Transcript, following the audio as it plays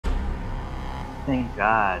Thank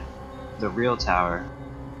God. The real tower.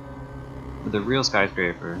 The real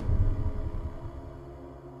skyscraper.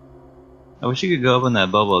 I wish you could go up in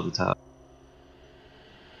that bubble at the top.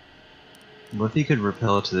 What if you could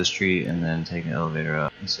rappel to the street and then take an elevator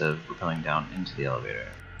up instead of rappelling down into the elevator?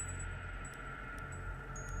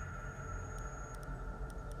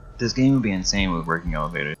 This game would be insane with working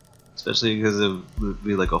elevators. Especially because it would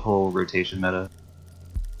be like a whole rotation meta.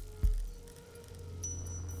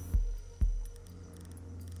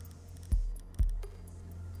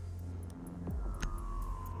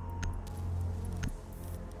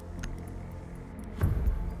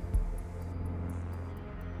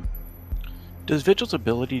 Does Vigil's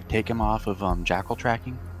ability take him off of Jackal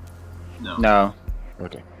tracking? No. No.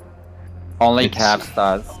 Okay. Only Cavs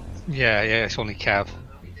does. Yeah, it's only Cav.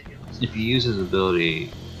 If you use his ability,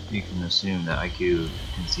 you can assume that IQ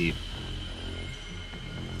can see.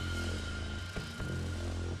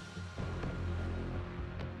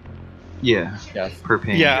 Yeah. Yes. Per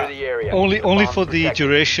ping. Yeah, the area. only for the Protected.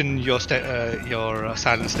 duration you're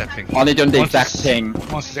silent stepping. Only doing the Once exact it's- thing.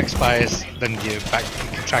 Once it expires, then you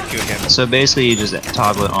can track you again. So basically, you just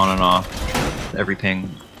toggle it on and off every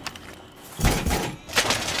ping,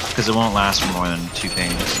 because it won't last for more than 2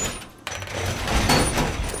 pings.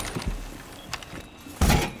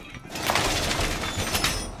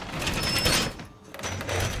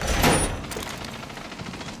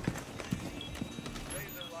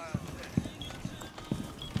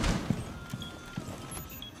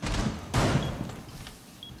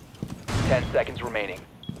 Seconds remaining.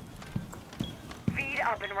 Feed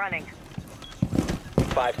up and running.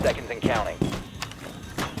 5 seconds and counting.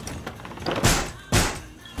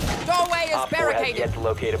 Doorway is Op 4 has yet to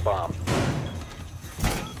locate a bomb.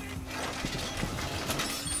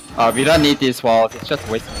 We don't need these walls, it's just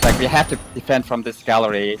waste. Like, we have to defend from this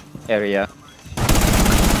gallery area.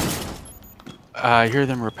 I hear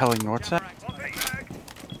them repelling north side.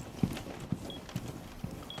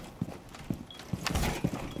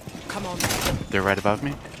 Come on. They're right above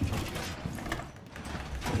me.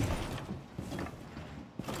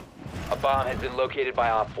 A bomb has been located by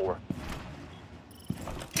Op 4.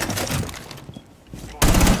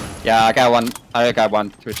 Yeah, I got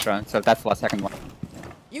one Twitch run, so that's the second one.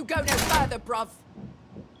 You go no further, bruv.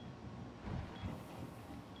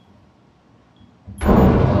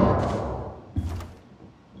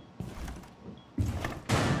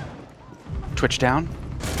 Twitch down.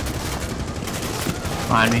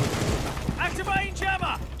 Behind me. Activating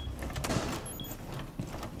jammer.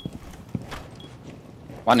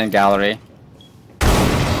 One in gallery.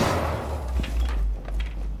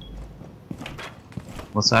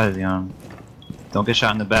 What side is he on? Don't get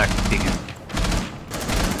shot in the back, peeking.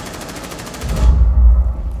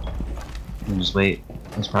 And just wait.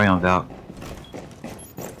 He's probably on Valk.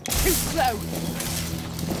 Too slow.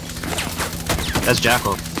 That's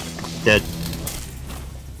Jackal. Dead.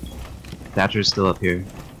 Thatcher's still up here.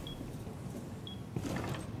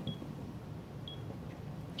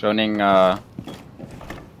 Droning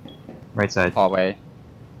Right side. hallway.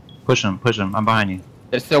 Push him, push him. I'm behind you.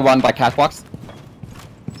 There's still one by catwalks.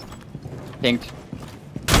 Pinked.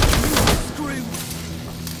 Screw.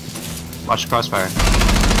 Watch crossfire.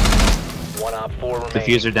 One Op 4 remaining.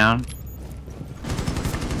 Diffuser down.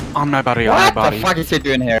 On my body, on my What body. the fuck is he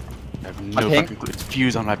doing here? I have no Okay. fucking clue. It's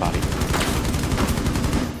fuse on my body.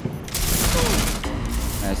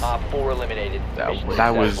 Nice. Op 4 eliminated. Mission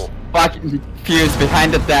That was successful. Fucking fuse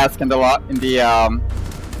behind the desk in the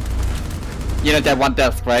you know that one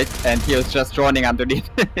desk, right? And he was just droning underneath.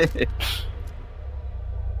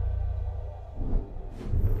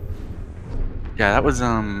 yeah. That was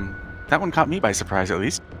that one caught me by surprise at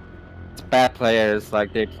least. Bad players,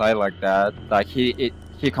 like, they play like that. Like, he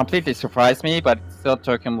completely surprised me, but it still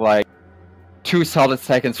took him like 2 solid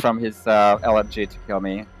seconds from his LMG to kill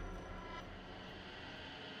me.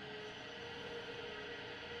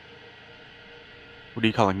 What are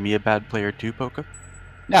you calling me a bad player too, Poka?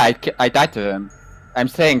 No, I died to him. I'm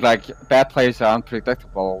saying, like, bad players are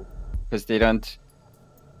unpredictable because they don't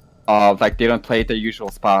they don't play the usual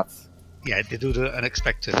spots. Yeah, they do the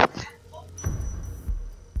unexpected.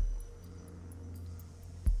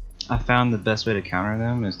 I found the best way to counter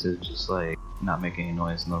them is to just like not make any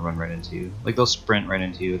noise and they'll run right into you. Like they'll sprint right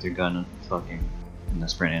into you with their gun and fucking in the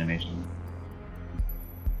sprint animation.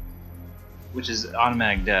 Which is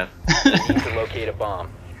automatic death. Need to locate a bomb.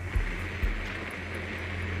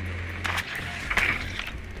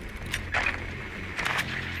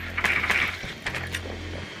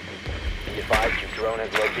 Be advised your drone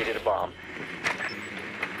has located a bomb.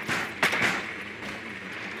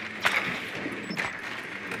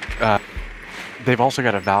 They've also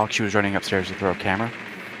got a Valk. She was running upstairs to throw a camera.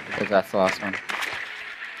 Because that's the last one.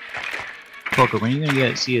 Poker, when are you gonna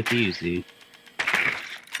get Sea of Thieves, dude?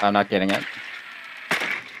 I'm not getting it.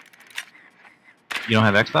 You don't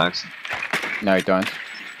have Xbox? No, you don't.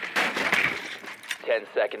 10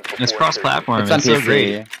 seconds before It's cross-platform. It's on so PC.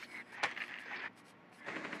 great.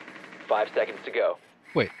 5 seconds to go.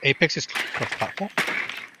 Wait, Apex is cross-platform?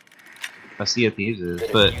 A Sea of Thieves is, The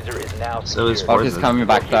but diffuser is now so is secured. Oh, he's Forza. coming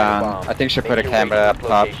back down. I think she put a camera up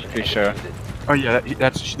top, pretty sure. Oh yeah,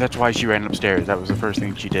 that's why she ran upstairs. That was the first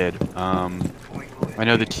thing she did. I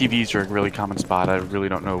know the TVs are a really common spot. I really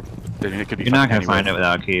don't know. I mean, it could be. You're not gonna anywhere. find it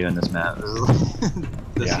without key in this map.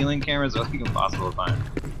 The Yeah. ceiling cameras are like impossible to find,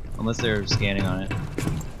 unless they're scanning on it.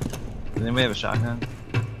 Does anybody have a shotgun?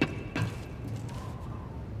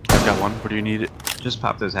 I've got one. Where do you need it? Just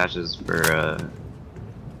pop those hatches for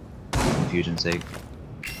confusion's sake.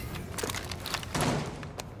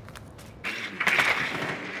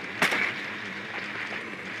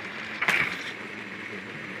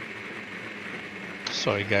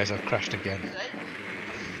 Sorry guys, I've crashed again.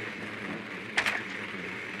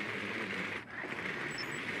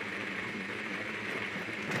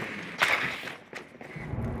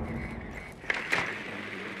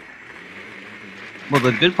 Well,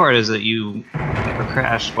 the good part is that you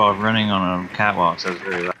crashed while running on a catwalk, so it's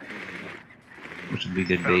very loud, which would be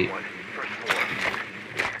good bait.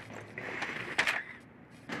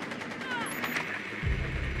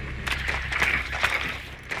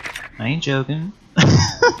 I ain't joking.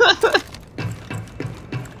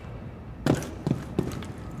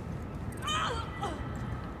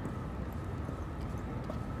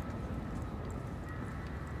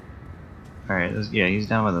 Alright, yeah, he's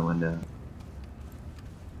down by the window.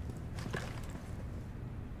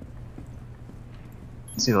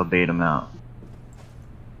 Let's see if I'll bait him out.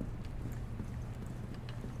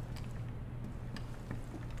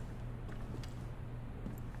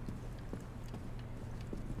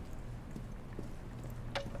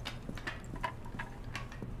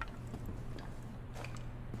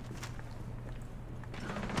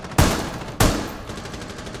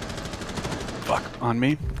 Fuck on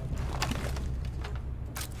me.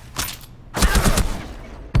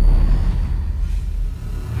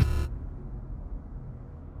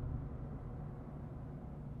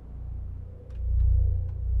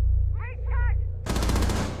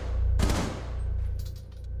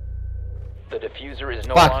 The diffuser is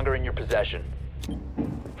no Fuck. longer in your possession.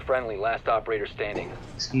 Friendly, last operator standing.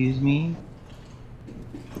 Excuse me?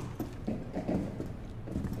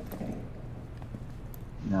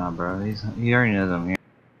 Nah, bro, he already knows I'm here.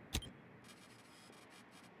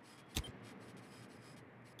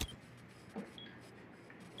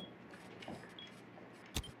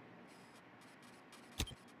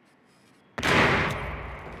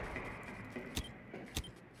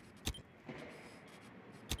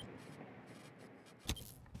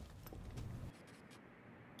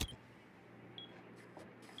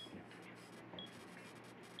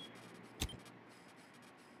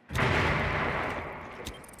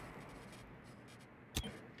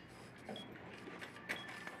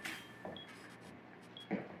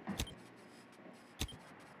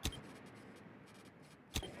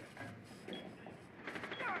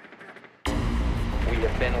 We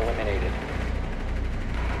have been eliminated.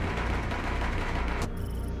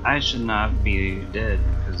 I should not be dead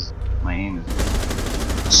because my aim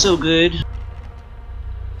is so good.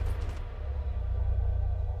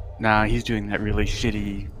 Nah, he's doing that really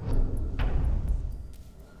shitty.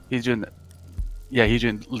 He's doing that. Yeah, he's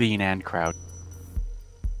doing lean and crowd.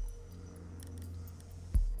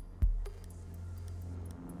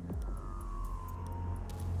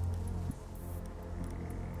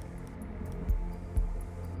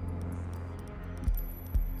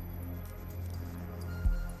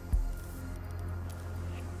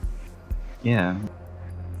 Yeah.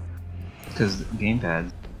 Because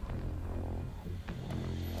gamepads.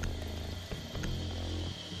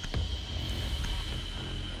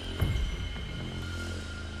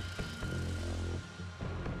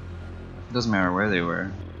 Doesn't matter where they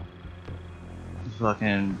were.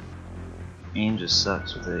 Fucking aim just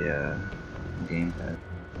sucks with a gamepad.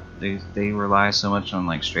 They rely so much on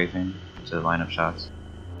like strafing to line up shots.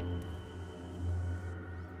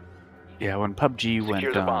 Yeah, when PUBG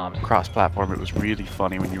went the bombs. cross-platform, it was really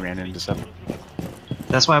funny when you ran into stuff.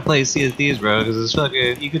 That's why I play Sea of Thieves, bro, because it's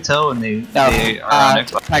fucking. You can tell when they No, are on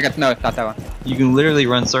Xbox. I got no, not that one. You can literally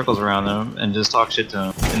run circles around them and just talk shit to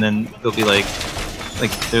them, and then they'll be like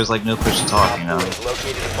there's like no push to talk, you know. Op 4 has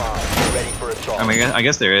located a bomb. Get ready for assault. I mean, I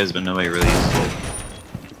guess there is, but nobody really uses it.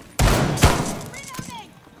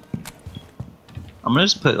 I'm gonna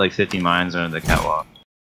just put like 50 mines under the catwalk.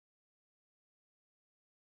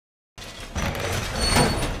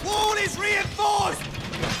 Wall is reinforced!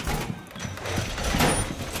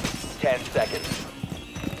 10 seconds.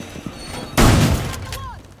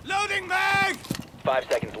 Loading mag! 5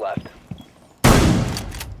 seconds left.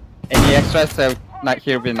 Any extras not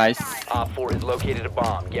here would be nice. Op 4 has located a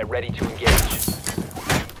bomb. Get ready to engage.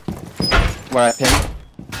 Where I pin.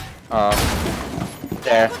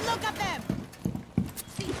 There. Good look at them!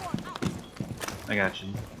 I got you.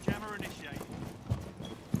 Jammer initiated.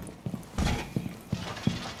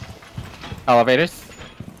 Elevators.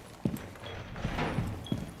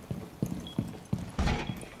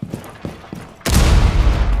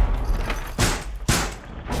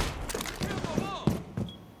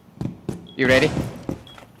 You ready?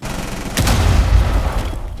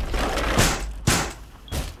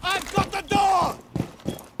 I've got the door!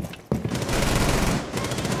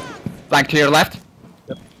 Flank to your left.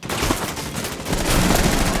 Yep.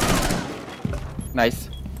 Nice.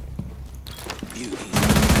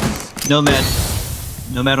 Nomad.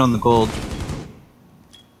 Nomad on the gold.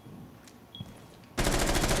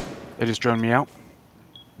 They just droned me out.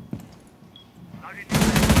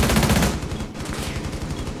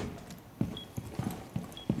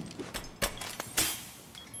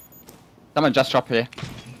 Someone just dropped here.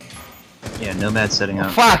 Yeah, Nomad setting Oh,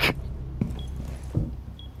 up. fuck!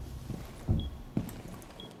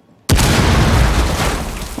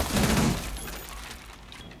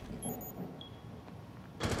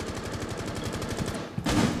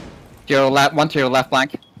 To your left, one to your left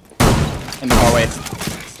flank. In the hallway.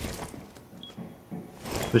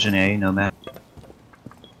 Pushing A, Nomad.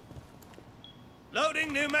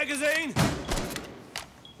 Loading new magazine!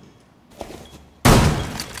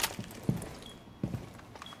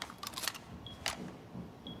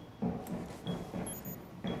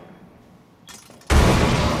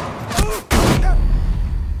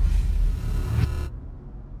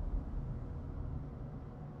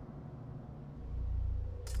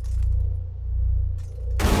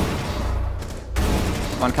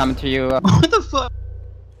 One coming to you. What the fuck?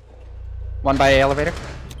 One by elevator.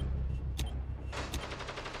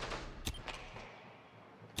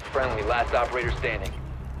 Friendly, last operator standing.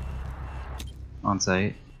 On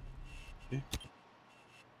site.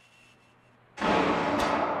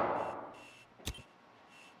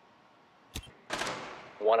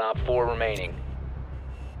 One Op 4 remaining.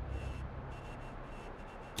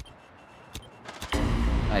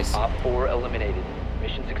 Nice. Op 4 eliminated.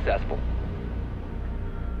 Mission successful.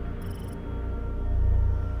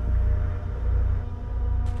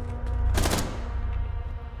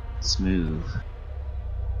 Smooth.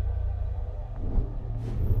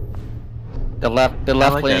 The left I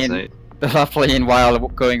like that lane. site. The left lane while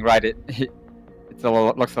going right. It's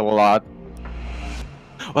looks a little odd.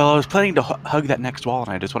 Well, I was planning to hug that next wall,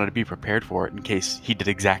 and I just wanted to be prepared for it in case he did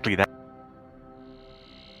exactly that.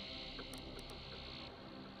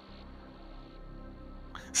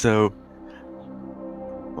 So,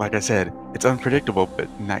 like I said, it's unpredictable, but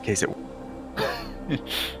in that case,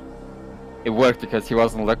 It worked because he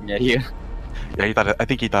wasn't looking at you. yeah, he thought. I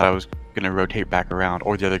think he thought I was gonna rotate back around,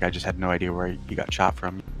 or the other guy just had no idea where he got shot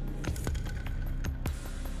from.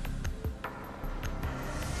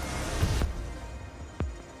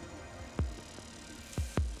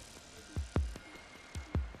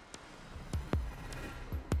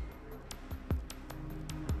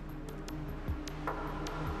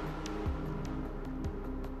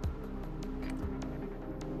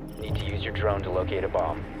 Need to use your drone to locate a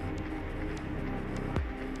bomb.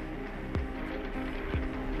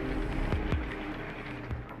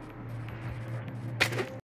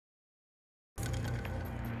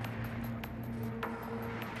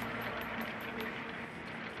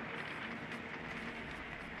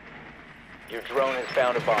 Your drone has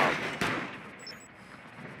found a bomb.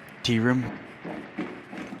 Tea room.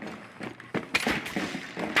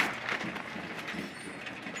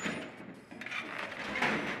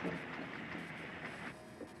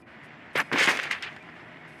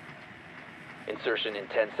 Insertion in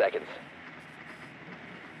 10 seconds.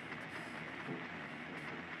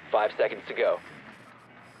 5 seconds to go.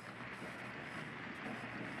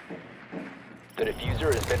 The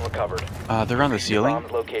diffuser has been recovered. They're on the Retrieve the ceiling.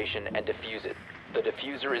 bomb's location and defuse it. The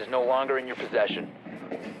diffuser is no longer in your possession.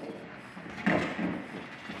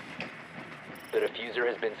 The diffuser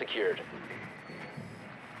has been secured.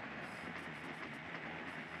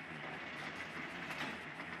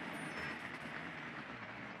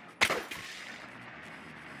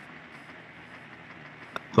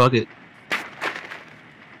 Fuck it.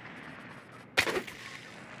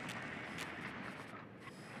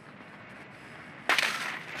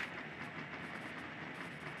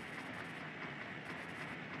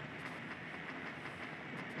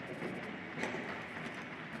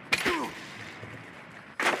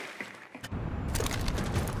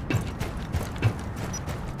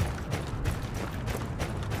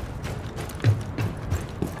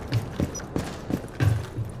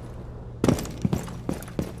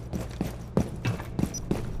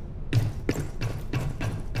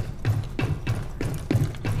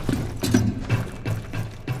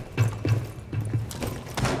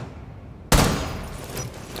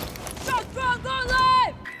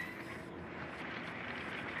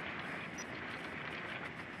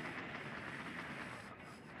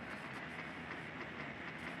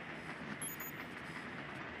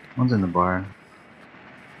 One's in the bar.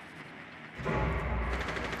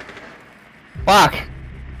 Fuck!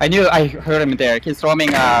 I heard him there. He's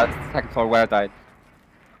roaming second floor where I died.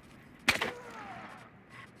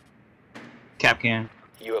 Cap can.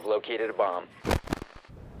 You have located a bomb.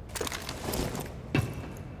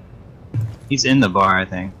 He's in the bar, I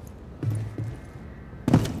think.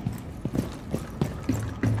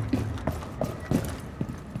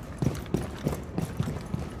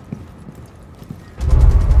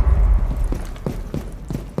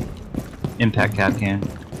 Impact cap can.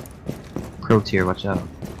 Pro tier, watch out.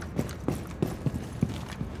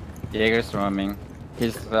 Jaeger's roaming.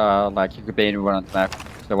 He's like, you could be in one on the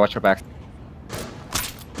left. So watch your back.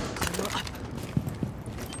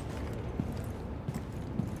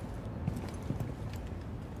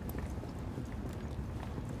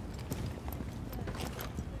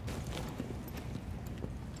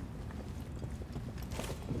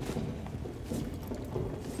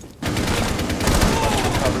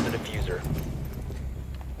 Cover the diffuser.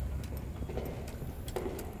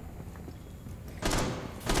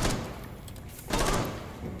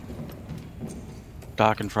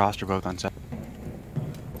 Doc and Frost are both on set.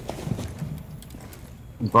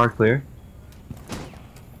 Is bar clear?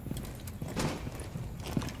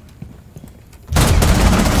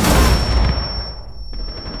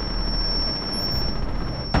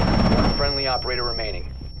 One friendly operator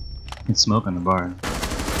remaining. It's smoke on the bar.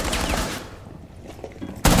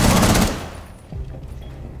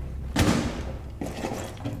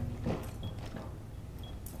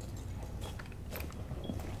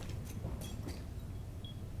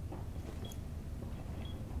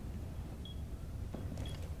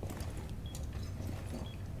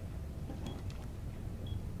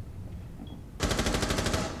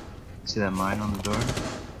 See that mine on the door?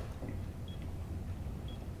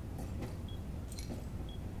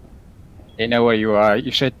 They know where you are.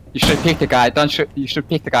 You should pick the guy. You should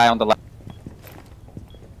pick the guy on the left.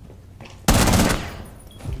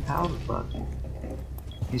 How the fuck?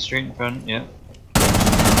 He's straight in front, yep.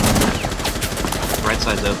 Right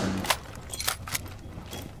side's open.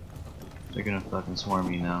 They're gonna fucking swarm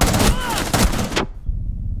me now.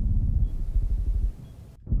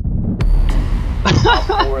 Op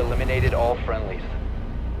 4 eliminated all friendlies.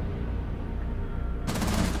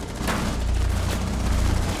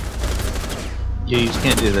 Yeah, you just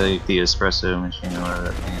can't do the espresso machine or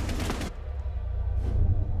that thing.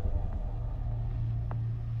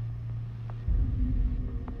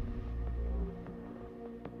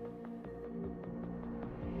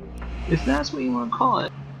 If that's what you want to call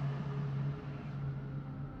it.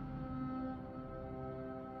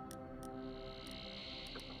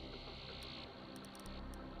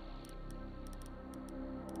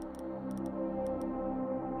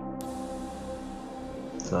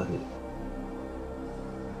 Fuck it.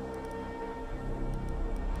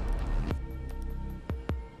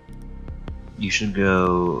 You should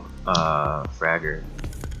go, Fragger.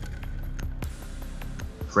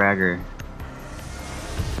 Fragger.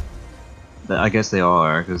 I guess they all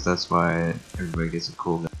are, because that's why everybody gets a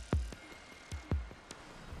cool gun.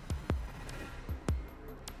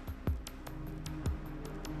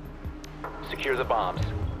 Secure the bombs.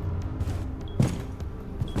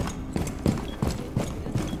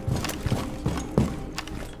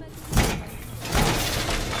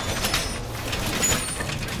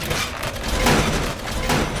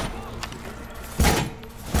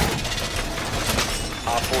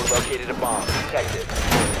 Op 4 located a bomb. Protect it.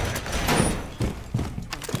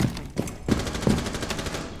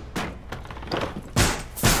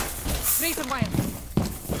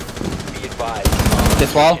 Be advised.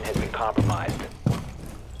 This wall? Has been compromised.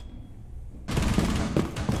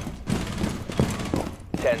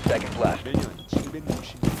 10 seconds left.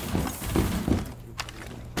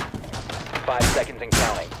 5 seconds and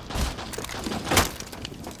counting.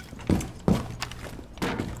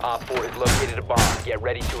 Op 4 has located a bomb. Get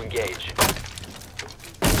ready to engage.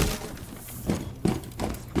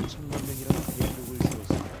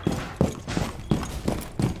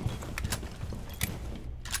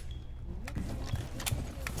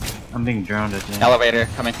 I'm being drowned, I think. Elevator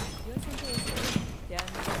coming.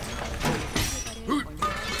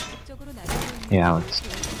 Hey Alex.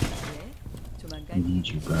 I need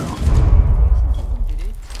you, bro.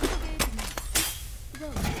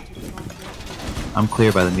 I'm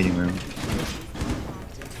clear by the meeting room.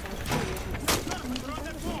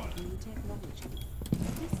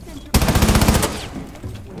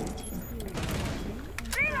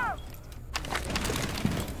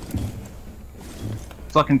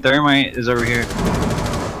 Fucking thermite is over here.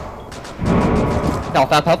 No,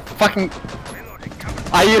 that fucking.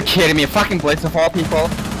 Are you kidding me? Fucking blitz of all people.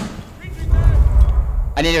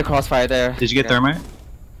 I need a crossfire there. Did you get thermite?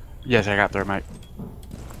 Yes, I got thermite.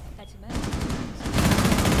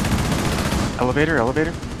 Elevator,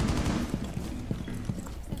 elevator.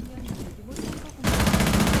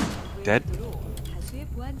 Dead.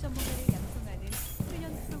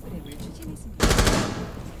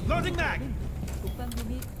 Loading mag.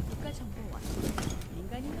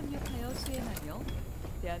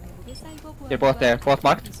 They're both there, both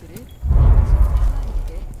marked.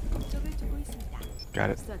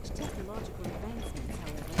 Got it.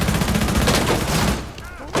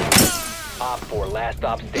 Op 4, last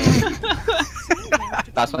stop standing.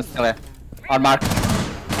 Last one's still there. On mark.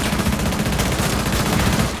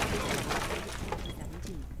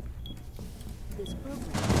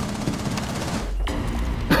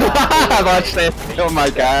 Watch this. Oh my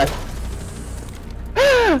god.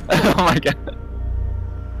 Oh my god.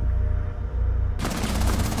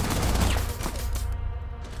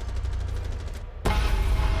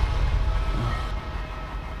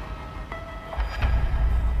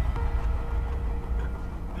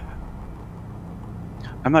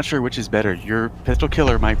 I'm not sure which is better, your pistol kill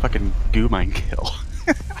or my fucking goo mine kill.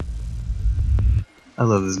 I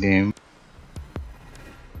love this game.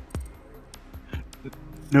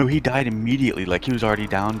 No, he died immediately, like he was already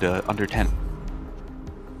down to under 10.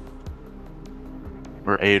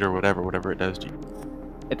 Or 8 or whatever it does to you.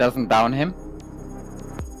 It doesn't down him.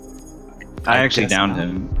 I actually guess downed not.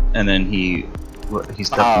 him, and then he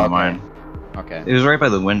stepped on the mine. Okay. It was right by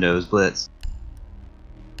the windows, Blitz.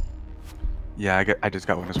 Yeah, I just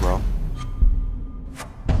got one as well.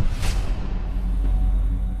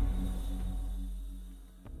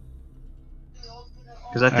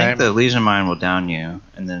 Because I think the Legion mine will down you,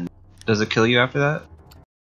 and then does it kill you after that?